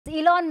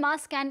Elon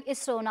Musk and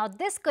ISRO. Now,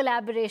 this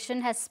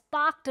collaboration has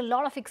sparked a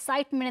lot of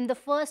excitement in the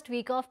first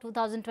week of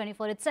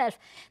 2024 itself.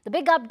 The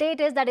big update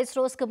is that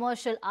ISRO's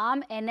commercial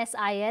arm,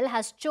 NSIL,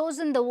 has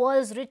chosen the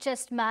world's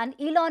richest man,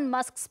 Elon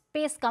Musk's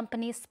space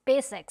company,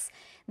 SpaceX.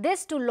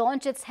 This to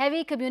launch its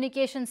heavy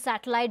communication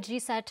satellite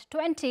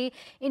GSAT-20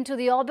 into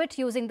the orbit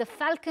using the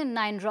Falcon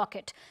 9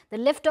 rocket. The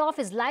liftoff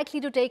is likely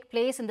to take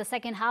place in the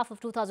second half of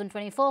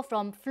 2024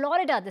 from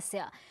Florida this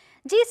year.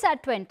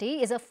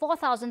 GSAT-20 is a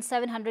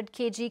 4,700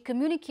 kg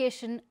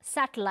communication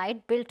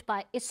satellite built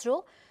by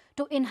ISRO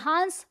to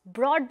enhance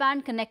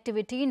broadband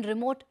connectivity in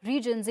remote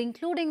regions,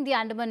 including the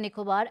Andaman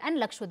Nicobar and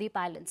Lakshadweep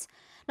Islands.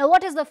 Now,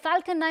 what is the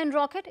Falcon 9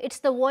 rocket? It's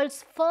the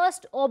world's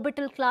first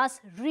orbital class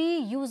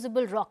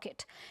reusable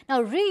rocket.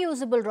 Now,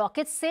 reusable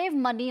rockets save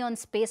money on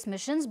space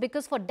missions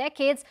because for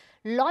decades,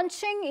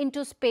 launching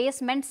into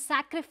space meant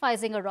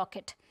sacrificing a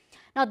rocket.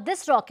 Now,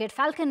 this rocket,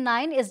 Falcon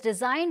 9, is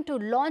designed to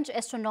launch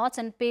astronauts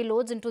and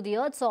payloads into the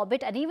Earth's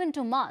orbit and even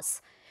to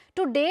Mars.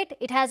 To date,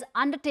 it has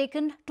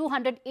undertaken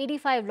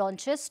 285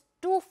 launches,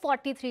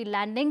 243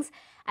 landings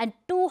and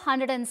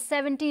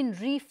 217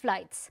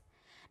 reflights.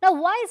 Now,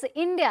 why is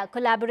India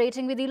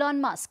collaborating with Elon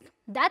Musk?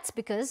 That's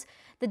because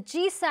the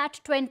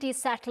GSAT-20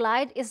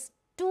 satellite is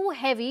too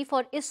heavy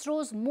for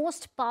ISRO's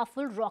most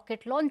powerful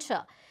rocket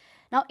launcher.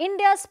 Now,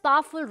 India's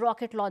powerful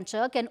rocket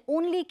launcher can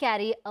only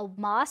carry a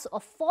mass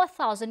of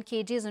 4,000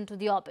 kgs into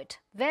the orbit,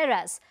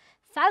 whereas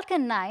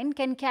Falcon 9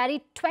 can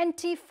carry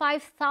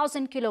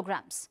 25,000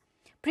 kilograms.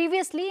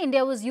 Previously,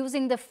 India was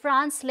using the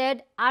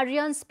France-led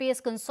Ariane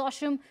Space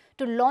Consortium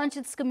to launch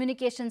its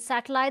communication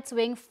satellites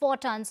weighing 4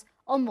 tons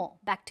or more.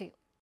 Back to you.